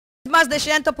Mas de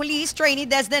Siento Police Trainee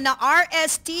desde na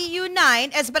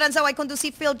RSTU-9 Esperanza ay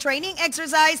Conduci Field Training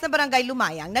Exercise na Barangay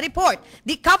Lumayang. Na-report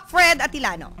di Cap Fred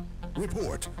Atilano.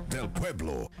 Report del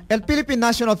Pueblo. El Philippine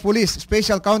National Police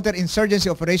Special Counterinsurgency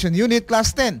Operation Unit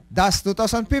Class 10, DAS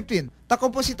 2015,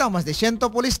 takomposita mas de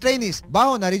 100 police trainees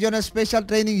bajo na Regional Special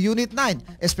Training Unit 9,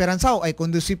 Esperanzao ay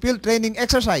Conduci Field Training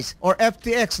Exercise or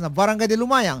FTX na Barangay de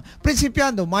Lumayang,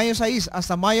 principiando Mayo 6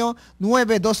 hasta Mayo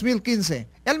 9, 2015.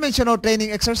 El mencionado training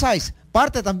exercise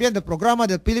parte también del programa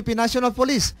del Philippine National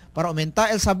Police para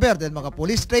aumentar el saber del mga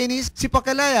police trainees si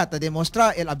pakilaya at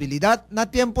demostrar el habilidad na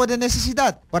tiempo de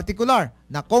necesidad, particular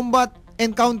na combat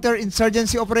and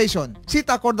counter-insurgency operation.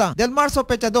 Cita acorda del marzo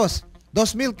fecha 2,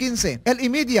 2015, el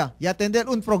IMEDIA y atender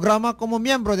un programa como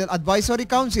miembro del Advisory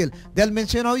Council del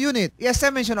mencionado unit y esta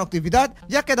mencionada actividad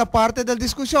ya queda parte de la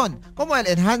discusión como el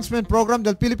Enhancement Program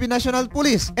del Philippine National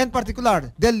Police, en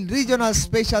particular del Regional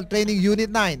Special Training Unit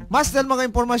 9. Más del mga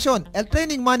impormasyon, el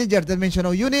Training Manager del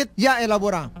mencionado unit ya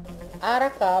elabora.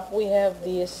 ARACAP, we have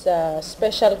this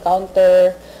Special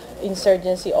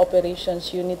Counter-Insurgency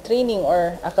Operations Unit Training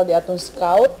or akadi atong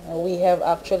Scout. We have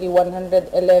actually 111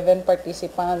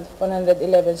 participants,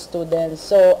 111 students.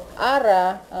 So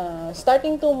ARA,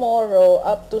 starting tomorrow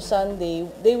up to Sunday,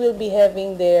 they will be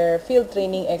having their field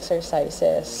training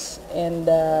exercises. And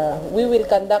we will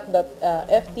conduct that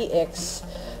FTX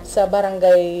sa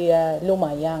Barangay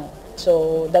Lumayang.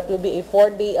 So that will be a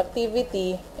 4-day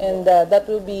activity, and that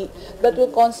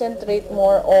will concentrate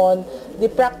more on the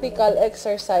practical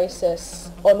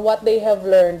exercises on what they have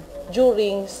learned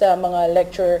during sa mga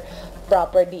lecture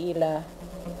proper diila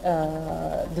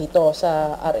dito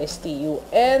sa RSTU.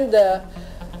 And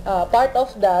part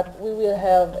of that, we will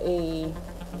have a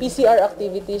PCR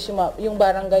activities, yung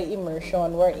barangay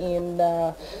immersion, wherein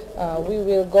we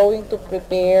will going to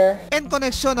prepare. En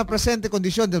koneksyon na presente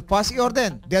kondisyon del paz y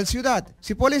orden del ciudad,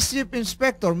 si Police Chief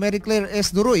Inspector Mary Claire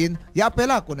S. Duruin ya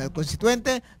apela con el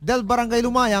constituente del Barangay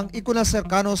Lumayang y con el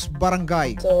cercanos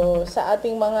barangay. So sa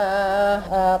ating mga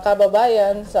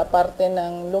kababayan sa parte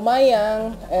ng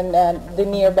Lumayang and the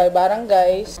nearby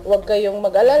barangays, huwag kayong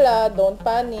mag-alala, don't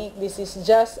panic. This is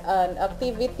just an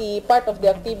activity, part of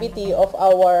the activity of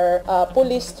our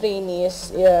police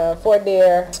trainees for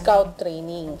their scout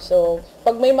training. So,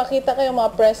 pag may makita kayong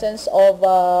mga presence of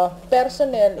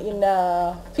personnel in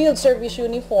field service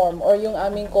uniform or yung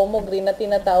aming COMOGRI na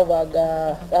tinatawag,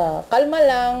 kalma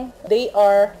lang, they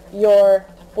are your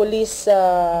police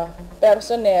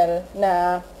personnel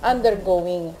na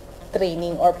undergoing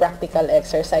training or practical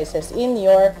exercises in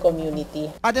your community.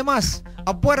 Además,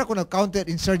 afuera con el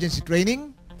counter-insurgency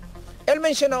training, el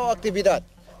mencionado actividad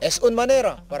es una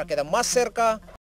manera para quedar más cerca